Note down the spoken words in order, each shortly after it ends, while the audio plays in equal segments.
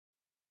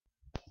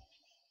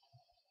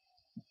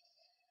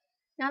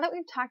Now that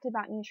we've talked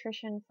about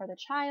nutrition for the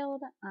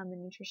child and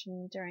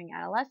nutrition during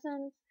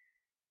adolescence,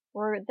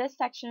 this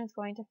section is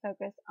going to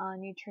focus on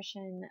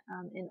nutrition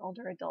in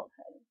older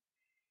adulthood.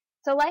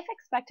 So life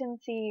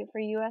expectancy for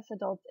U.S.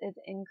 adults is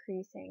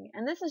increasing,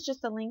 and this is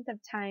just the length of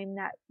time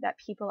that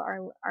people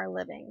are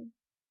living.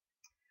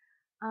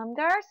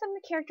 There are some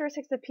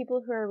characteristics of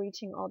people who are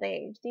reaching old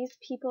age. These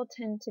people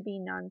tend to be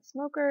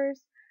non-smokers.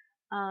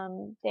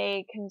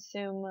 They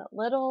consume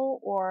little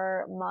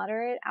or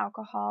moderate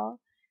alcohol.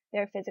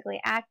 They're physically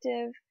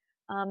active.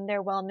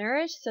 They're well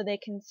nourished, so they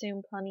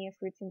consume plenty of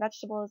fruits and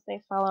vegetables.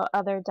 They follow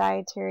other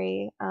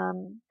dietary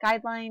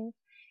guidelines,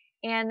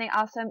 and they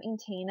also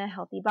maintain a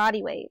healthy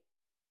body weight.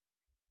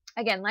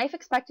 Again, life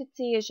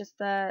expectancy is just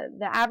the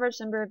average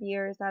number of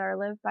years that are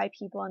lived by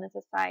people in a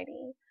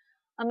society.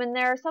 And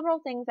there are several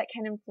things that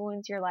can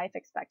influence your life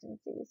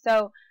expectancy.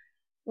 So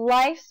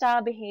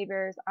lifestyle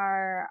behaviors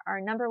are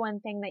number one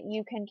thing that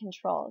you can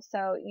control.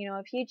 So,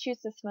 if you choose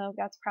to smoke,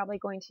 that's probably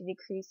going to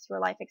decrease your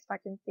life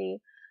expectancy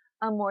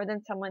more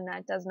than someone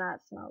that does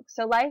not smoke.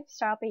 So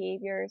lifestyle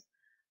behaviors,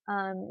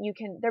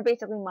 they're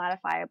basically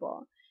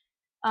modifiable.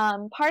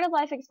 Part of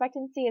life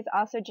expectancy is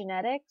also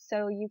genetic,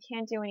 so you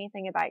can't do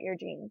anything about your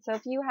genes. So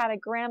if you had a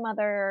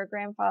grandmother or a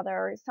grandfather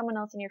or someone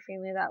else in your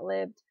family that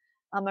lived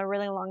a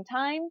really long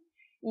time,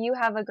 you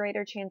have a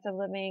greater chance of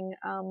living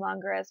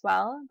longer as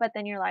well, but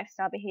then your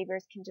lifestyle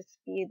behaviors can just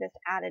be this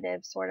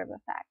additive sort of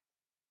effect.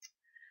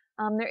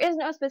 There is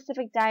no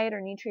specific diet or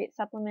nutrient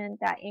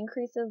supplement that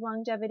increases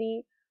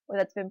longevity or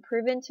that's been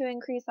proven to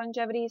increase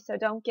longevity, so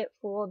don't get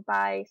fooled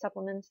by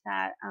supplements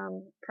that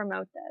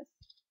promote this.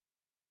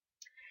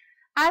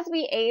 As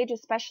we age,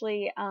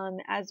 especially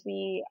as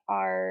we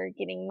are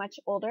getting much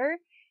older,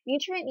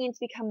 nutrient needs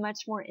become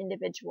much more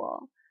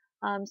individual.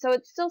 So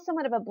it's still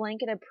somewhat of a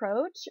blanket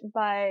approach,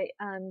 but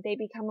they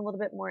become a little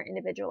bit more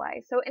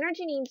individualized. So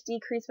energy needs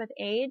decrease with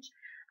age.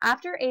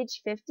 After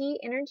age 50,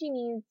 energy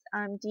needs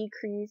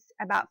decrease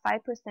about 5%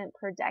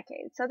 per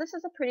decade. So this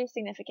is a pretty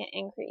significant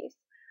increase.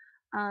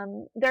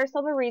 There are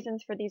several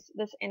reasons for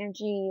this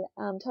energy,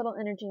 total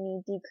energy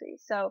need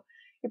decrease. So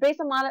your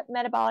basal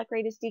metabolic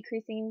rate is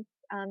decreasing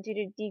due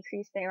to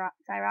decreased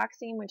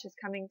thyroxine, which is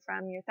coming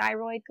from your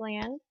thyroid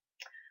gland.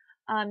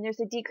 There's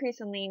a decrease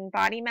in lean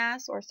body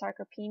mass or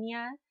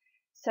sarcopenia.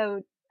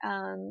 So,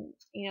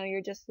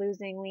 you're just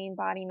losing lean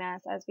body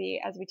mass as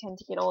we tend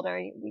to get older.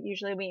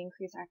 Usually we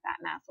increase our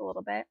fat mass a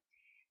little bit.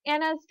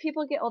 And as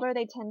people get older,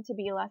 they tend to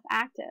be less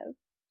active.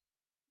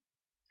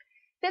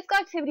 Physical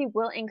activity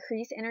will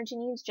increase energy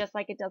needs just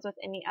like it does with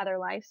any other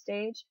life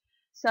stage.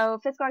 So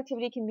physical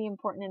activity can be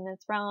important in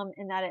this realm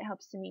in that it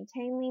helps to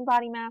maintain lean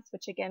body mass,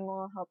 which again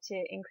will help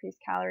to increase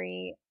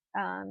calorie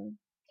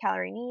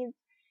needs.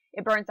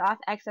 It burns off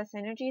excess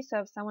energy, so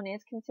if someone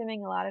is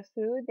consuming a lot of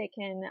food, they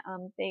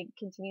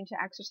continue to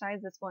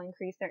exercise. This will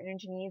increase their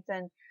energy needs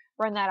and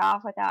burn that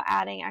off without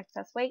adding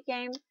excess weight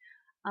gain.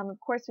 Of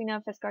course, we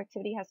know physical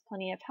activity has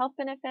plenty of health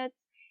benefits,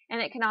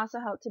 and it can also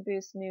help to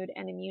boost mood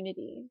and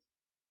immunity.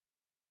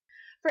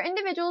 For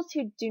individuals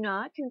who do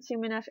not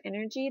consume enough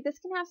energy, this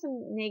can have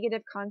some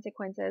negative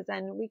consequences,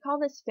 and we call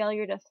this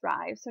failure to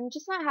thrive. So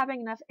just not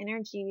having enough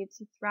energy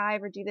to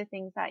thrive or do the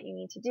things that you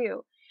need to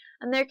do.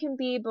 And there can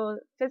be both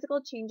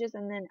physical changes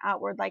and then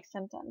outward-like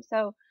symptoms.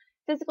 So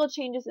physical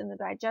changes in the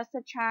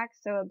digestive tract,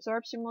 so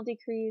absorption will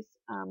decrease,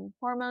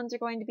 hormones are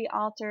going to be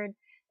altered,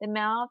 the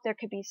mouth, there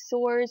could be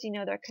sores,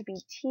 there could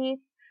be teeth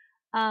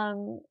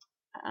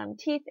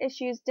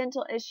issues,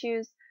 dental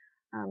issues,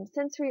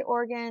 sensory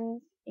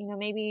organs,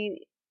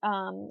 maybe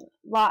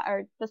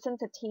the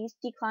sense of taste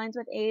declines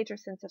with age or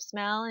sense of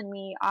smell, and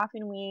we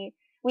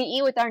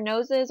eat with our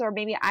noses, or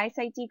maybe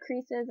eyesight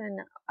decreases, and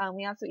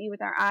we also eat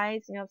with our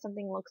eyes. If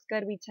something looks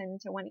good, we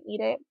tend to want to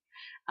eat it.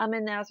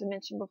 And as we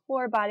mentioned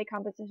before, body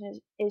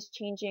composition is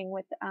changing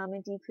with a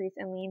decrease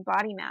in lean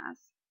body mass.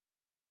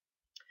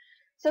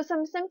 So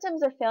some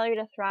symptoms of failure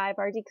to thrive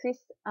are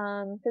decreased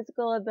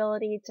physical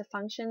ability to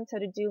function, so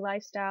to do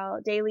lifestyle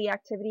daily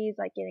activities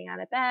like getting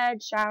out of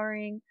bed,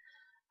 showering,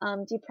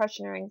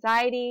 depression or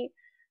anxiety.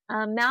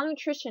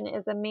 Malnutrition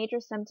is a major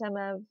symptom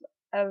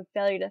of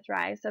failure to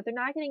thrive. So if they're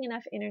not getting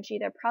enough energy,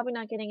 they're probably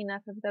not getting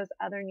enough of those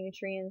other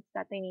nutrients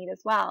that they need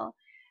as well.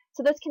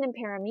 So this can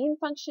impair immune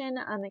function.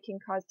 It can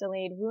cause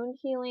delayed wound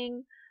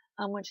healing,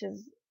 which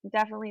is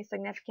definitely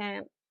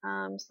significant,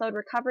 slowed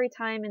recovery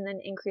time, and then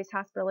increased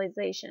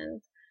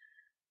hospitalizations.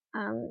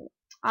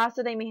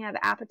 Also, they may have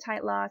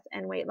appetite loss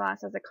and weight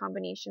loss as a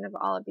combination of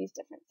all of these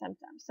different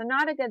symptoms. So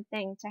not a good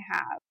thing to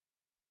have.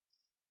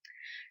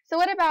 So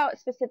what about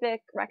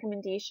specific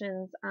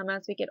recommendations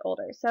as we get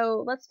older?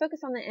 So let's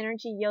focus on the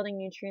energy yielding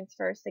nutrients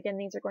first. Again,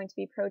 these are going to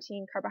be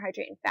protein,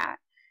 carbohydrate, and fat.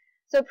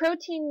 So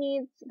protein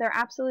needs, their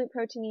absolute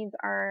protein needs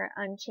are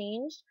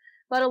unchanged,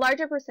 but a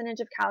larger percentage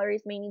of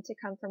calories may need to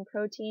come from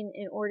protein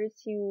in order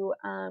to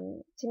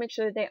make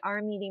sure that they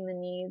are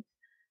meeting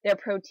their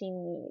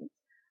protein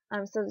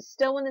needs. So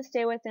still want to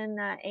stay within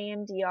the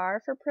AMDR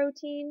for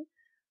protein,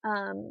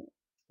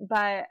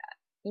 but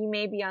you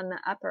may be on the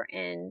upper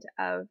end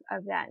of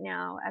that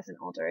now as an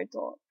older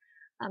adult.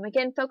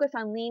 Again, focus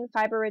on lean,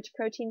 fiber-rich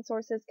protein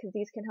sources because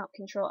these can help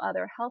control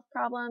other health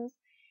problems.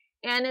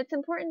 And it's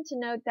important to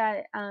note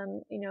that,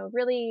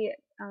 really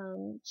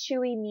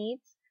chewy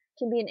meats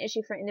can be an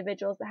issue for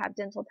individuals that have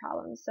dental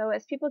problems. So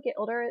as people get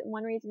older,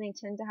 one reason they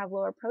tend to have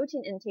lower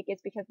protein intake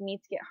is because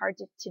meats get hard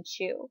to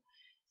chew.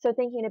 So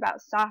thinking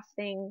about soft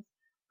things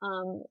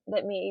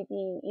that may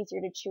be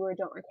easier to chew or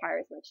don't require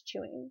as much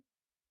chewing.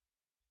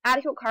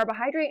 Adequate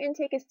carbohydrate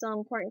intake is still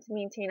important to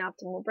maintain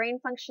optimal brain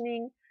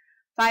functioning.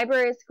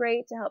 Fiber is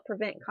great to help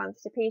prevent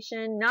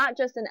constipation, not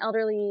just in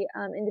elderly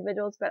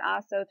individuals, but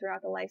also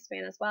throughout the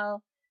lifespan as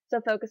well. So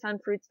focus on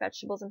fruits,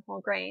 vegetables, and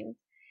whole grains.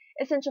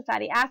 Essential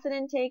fatty acid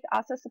intake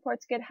also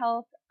supports good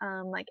health.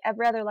 Like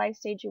every other life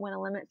stage, you want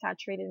to limit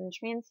saturated and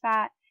trans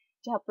fat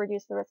to help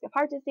reduce the risk of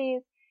heart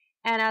disease.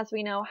 And as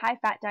we know,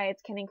 high-fat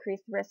diets can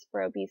increase the risk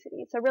for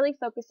obesity. So really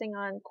focusing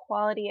on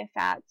quality of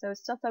fat. So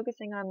still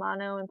focusing on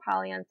mono and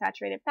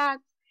polyunsaturated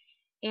fats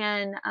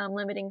and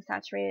limiting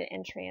saturated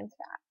and trans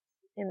fats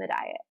in the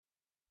diet.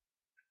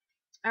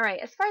 All right,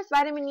 as far as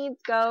vitamin needs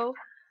go,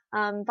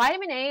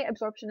 vitamin A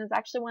absorption is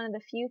actually one of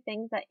the few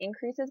things that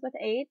increases with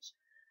age,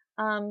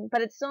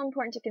 but it's still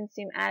important to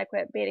consume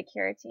adequate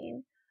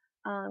beta-carotene.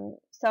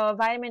 So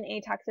vitamin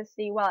A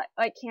toxicity, while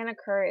it can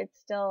occur, it's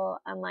still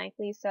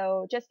unlikely.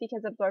 So just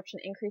because absorption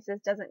increases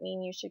doesn't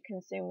mean you should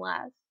consume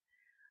less.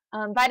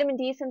 Vitamin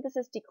D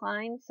synthesis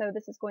declines, so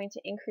this is going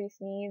to increase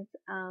needs.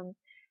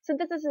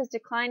 Synthesis is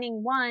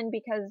declining, one,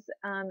 because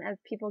as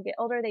people get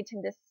older, they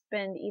tend to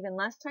spend even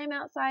less time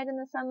outside in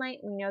the sunlight.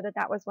 We know that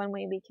that was one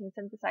way we can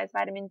synthesize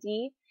vitamin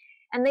D.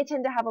 And they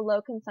tend to have a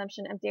low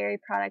consumption of dairy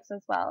products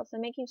as well. So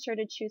making sure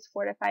to choose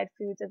fortified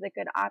foods is a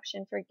good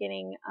option for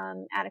getting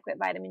adequate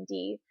vitamin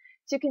D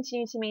to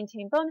continue to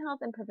maintain bone health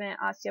and prevent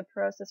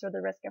osteoporosis or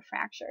the risk of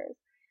fractures.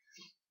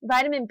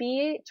 Vitamin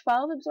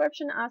B12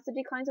 absorption also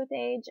declines with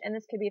age, and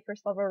this could be for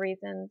several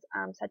reasons,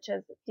 such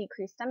as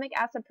decreased stomach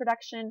acid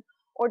production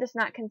or just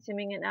not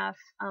consuming enough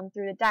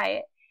through the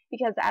diet.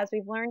 Because as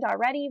we've learned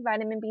already,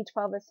 vitamin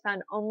B12 is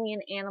found only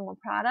in animal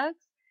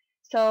products.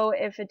 So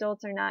if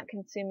adults are not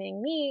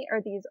consuming meat,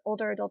 or these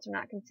older adults are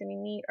not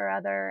consuming meat or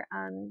other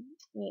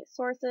meat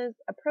sources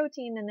of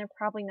protein, then they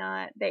probably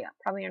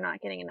are not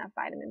getting enough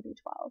vitamin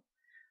B12.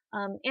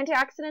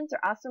 Antioxidants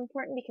are also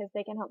important because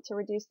they can help to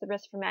reduce the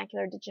risk for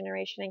macular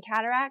degeneration and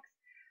cataracts.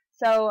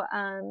 So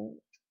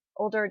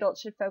older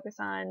adults should focus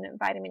on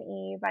vitamin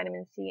E,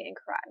 vitamin C, and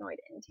carotenoid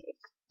intake.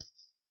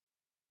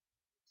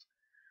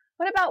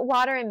 What about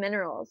water and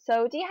minerals?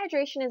 So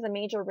dehydration is a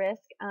major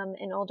risk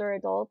in older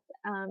adults.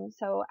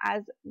 So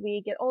as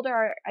we get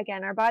older,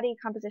 our body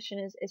composition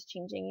is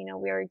changing.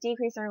 We are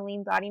decreasing our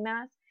lean body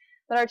mass,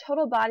 but our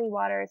total body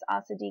water is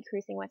also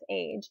decreasing with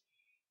age.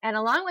 And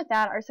along with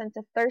that, our sense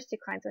of thirst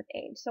declines with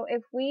age. So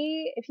if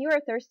you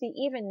are thirsty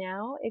even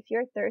now, if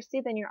you're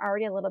thirsty, then you're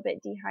already a little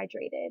bit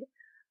dehydrated.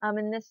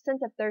 And this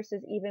sense of thirst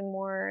is even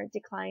more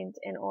declined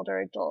in older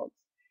adults.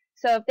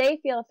 So if they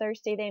feel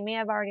thirsty, they may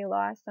have already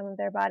lost some of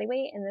their body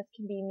weight, and this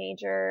can be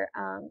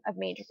of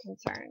major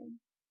concern.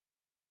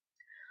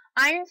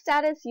 Iron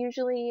status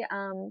usually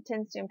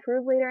tends to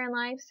improve later in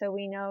life. So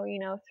we know,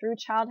 through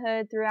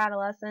childhood, through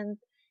adolescence,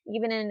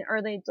 even in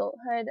early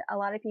adulthood, a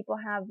lot of people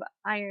have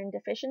iron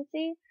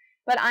deficiency,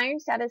 but iron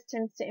status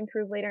tends to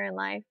improve later in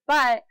life.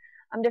 But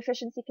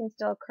deficiency can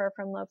still occur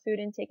from low food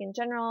intake in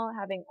general,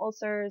 having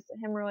ulcers,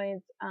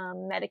 hemorrhoids,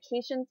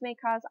 medications may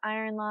cause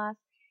iron loss,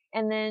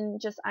 and then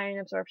just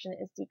iron absorption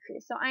is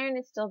decreased. So iron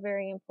is still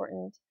very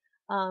important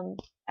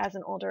as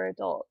an older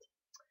adult.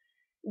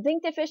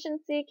 Zinc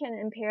deficiency can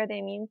impair the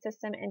immune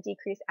system and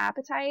decrease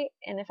appetite.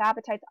 And if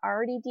appetite's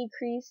already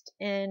decreased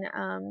in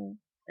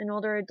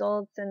older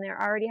adults and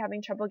they're already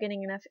having trouble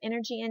getting enough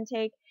energy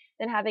intake,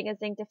 then having a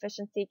zinc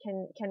deficiency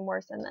can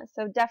worsen this.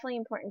 So definitely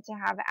important to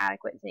have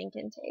adequate zinc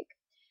intake.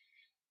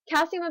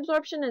 Calcium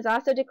absorption is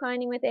also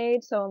declining with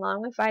age. So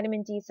along with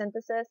vitamin D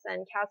synthesis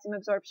and calcium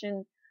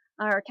absorption,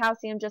 or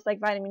calcium, just like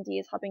vitamin D,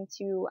 is helping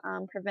to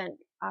prevent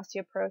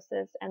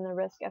osteoporosis and the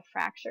risk of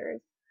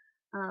fractures.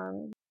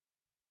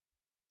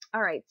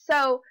 All right,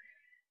 so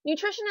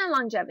nutrition and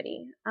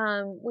longevity.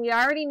 We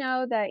already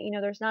know that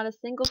there's not a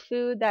single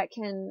food that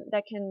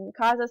can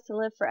cause us to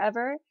live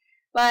forever.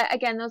 But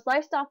again, those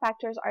lifestyle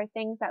factors are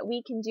things that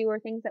we can do or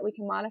things that we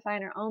can modify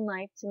in our own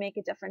life to make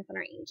a difference in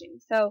our aging.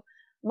 So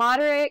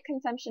moderate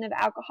consumption of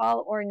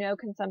alcohol or no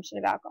consumption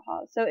of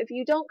alcohol. So if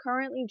you don't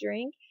currently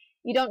drink,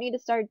 you don't need to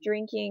start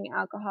drinking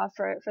alcohol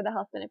for the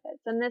health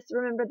benefits. And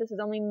remember, this is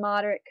only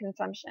moderate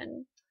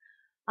consumption.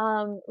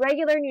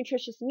 Regular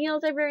nutritious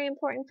meals are very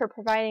important for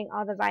providing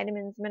all the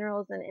vitamins,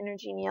 minerals, and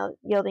energy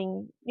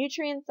yielding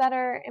nutrients that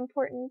are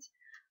important.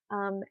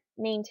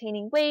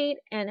 Maintaining weight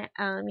and,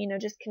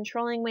 just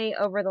controlling weight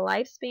over the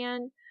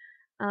lifespan.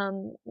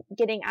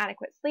 Getting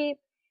adequate sleep,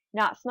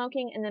 not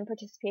smoking, and then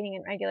participating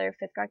in regular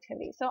physical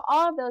activity. So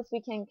all of those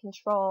we can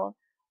control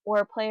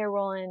or play a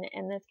role in,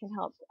 and this can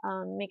help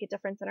make a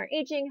difference in our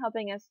aging,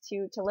 helping us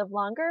to live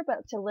longer,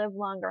 but to live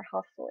longer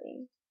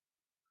healthfully.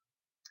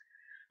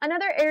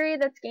 Another area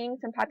that's gaining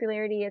some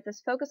popularity is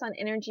this focus on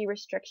energy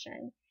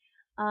restriction.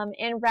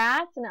 In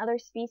rats and other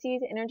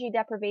species, energy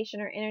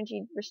deprivation or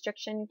energy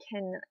restriction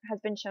has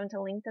been shown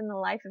to lengthen the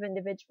life of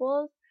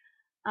individuals.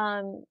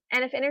 And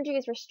if energy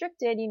is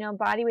restricted,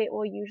 body weight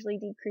will usually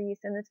decrease,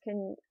 and this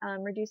can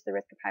reduce the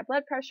risk of high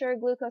blood pressure,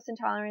 glucose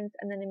intolerance,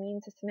 and then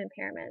immune system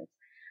impairments.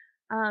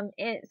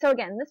 So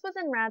again, this was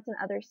in rats and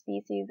other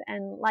species,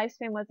 and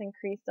lifespan was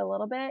increased a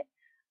little bit,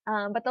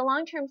 but the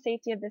long-term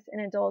safety of this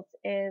in adults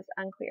is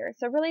unclear.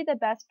 So really the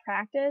best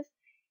practice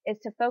is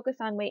to focus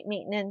on weight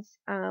maintenance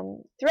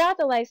throughout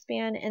the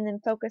lifespan, and then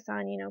focus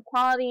on,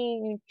 quality,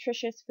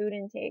 nutritious food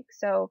intake.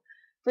 So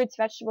fruits,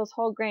 vegetables,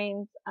 whole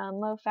grains,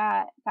 low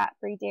fat,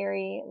 fat-free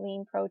dairy,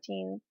 lean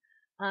proteins,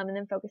 and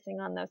then focusing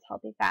on those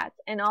healthy fats.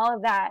 And all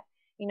of that,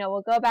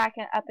 we'll go back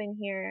up in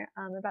here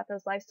about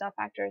those lifestyle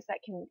factors that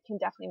can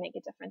definitely make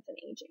a difference in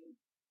aging.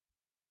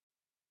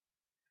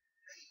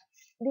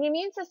 The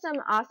immune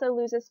system also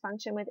loses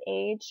function with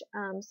age.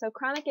 So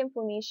chronic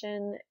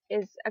inflammation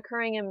is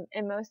occurring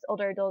in most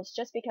older adults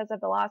just because of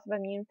the loss of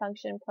immune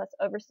function plus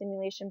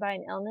overstimulation by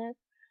an illness.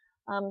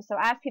 So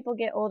as people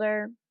get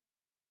older,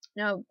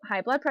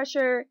 high blood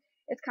pressure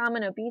is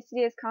common,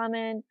 obesity is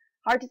common,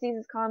 heart disease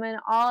is common.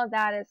 All of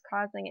that is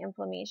causing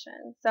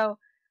inflammation. So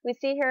we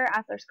see here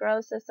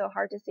atherosclerosis, so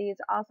heart disease,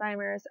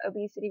 Alzheimer's,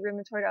 obesity,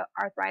 rheumatoid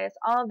arthritis.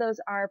 All of those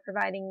are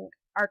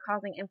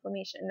causing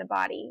inflammation in the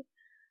body.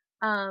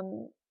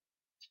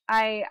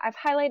 I've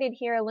highlighted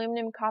here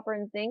aluminum, copper,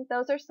 and zinc.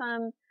 Those are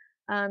some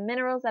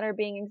minerals that are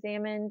being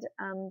examined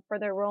for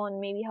their role in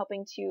maybe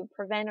helping to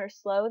prevent or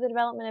slow the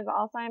development of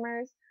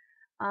Alzheimer's.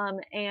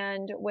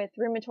 And with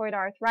rheumatoid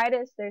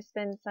arthritis, there's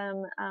been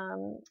some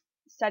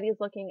studies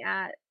looking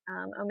at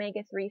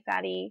omega-3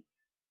 fatty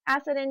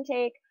acid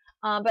intake.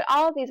 But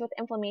all of these with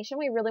inflammation,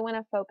 we really want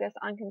to focus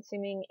on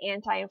consuming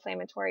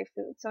anti-inflammatory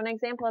foods. So an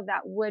example of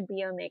that would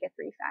be omega-3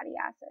 fatty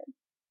acid.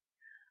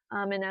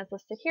 And as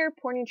listed here,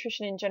 poor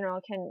nutrition in general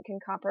can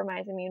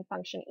compromise immune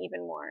function even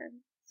more.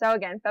 So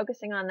again,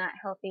 focusing on that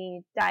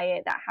healthy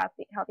diet, that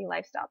healthy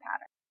lifestyle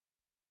pattern.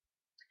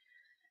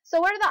 So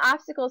what are the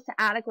obstacles to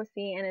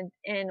adequacy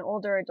in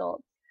older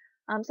adults?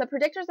 So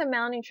predictors of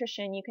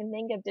malnutrition you can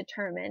think of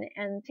determine,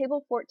 and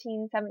table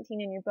 14-17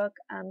 in your book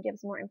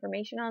gives more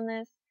information on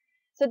this.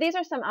 So these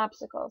are some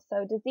obstacles.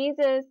 So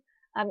diseases,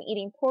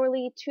 eating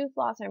poorly, tooth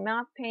loss or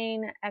mouth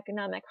pain,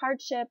 economic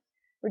hardship,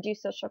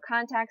 reduced social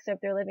contact, so if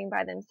they're living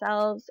by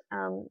themselves,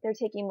 they're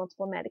taking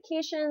multiple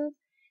medications,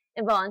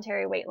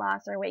 involuntary weight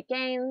loss or weight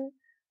gain.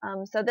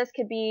 So this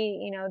could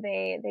be,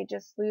 they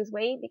just lose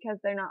weight because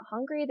they're not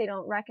hungry, they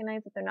don't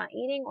recognize that they're not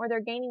eating, or they're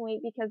gaining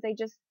weight because they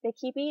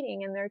keep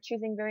eating and they're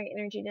choosing very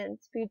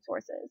energy-dense food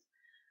sources.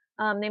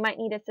 They might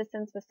need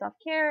assistance with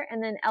self-care,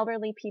 and then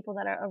elderly people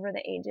that are over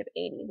the age of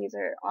 80. These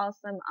are all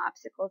some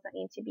obstacles that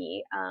need to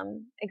be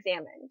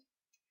examined.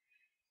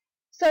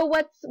 So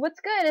what's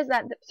good is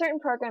that certain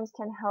programs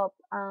can help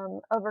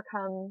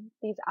overcome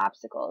these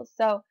obstacles.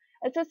 So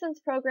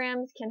assistance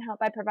programs can help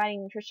by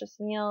providing nutritious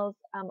meals,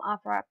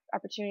 offer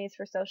opportunities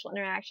for social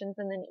interactions,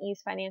 and then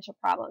ease financial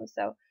problems.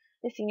 So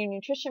the Senior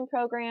Nutrition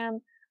Program,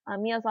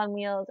 Meals on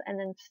Wheels, and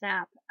then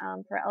SNAP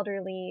for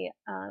elderly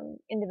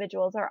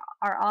individuals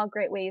are all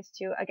great ways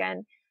to,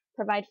 again,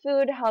 provide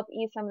food, help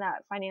ease some of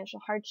that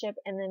financial hardship,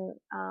 and then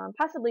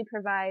possibly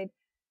provide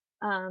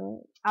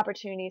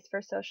opportunities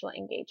for social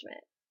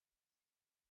engagement.